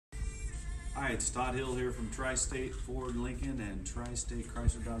Hi, it's Todd Hill here from Tri-State Ford Lincoln and Tri-State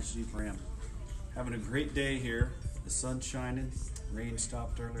Chrysler Dodge Jeep Ram. Having a great day here. The sun's shining. Rain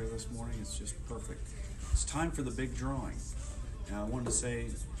stopped earlier this morning. It's just perfect. It's time for the big drawing. Now I wanted to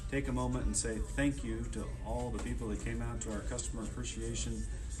take a moment and say thank you to all the people that came out to our Customer Appreciation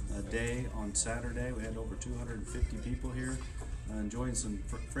Day on Saturday. We had over 250 people here enjoying some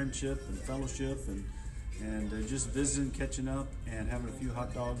friendship and fellowship and just visiting, catching up, and having a few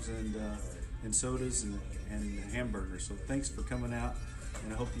hot dogs and sodas and hamburgers. So thanks for coming out,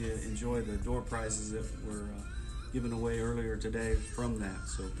 and I hope you enjoy the door prizes that were given away earlier today from that.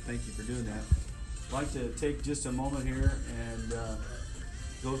 So thank you for doing that. I'd like to take just a moment here and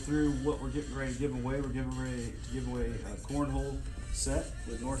go through what we're getting ready to give away. We're getting ready to give away a cornhole set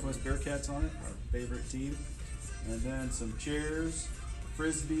with Northwest Bearcats on it, our favorite team, and then some chairs,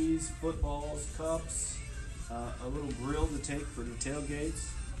 frisbees, footballs, cups, a little grill to take for the tailgates,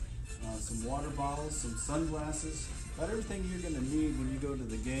 some water bottles, some sunglasses, about everything you're going to need when you go to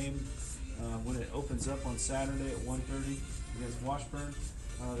the game when it opens up on Saturday at 1:30 against Washburn.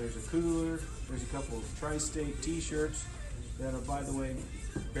 There's a cooler, there's a couple of Tri-State t-shirts that are, by the way,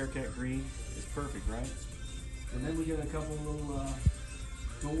 Bearcat green. It's perfect, right? And then we get a couple little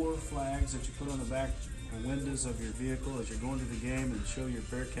door flags that you put on the back windows of your vehicle as you're going to the game and show your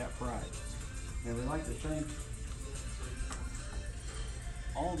Bearcat pride. And we'd like to thank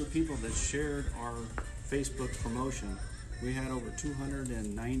all the people that shared our Facebook promotion. We had over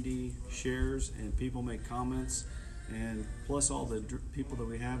 290 shares, and people make comments, and plus all the people that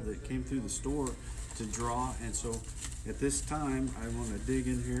we have that came through the store to draw. And so at this time, I want to dig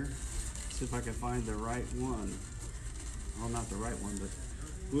in here, see if I can find the right one. Well, not the right one, but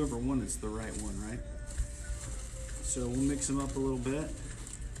whoever won, it's the right one, right? So we'll mix them up a little bit.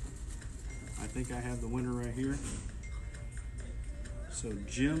 I think I have the winner right here. So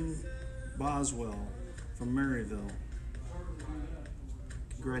Jim Boswell from Maryville.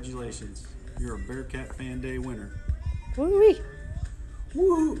 Congratulations. You're a Bearcat Fan Day winner. Woo-wee.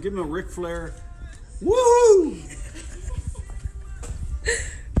 Woo! Give him a Ric Flair. Woo!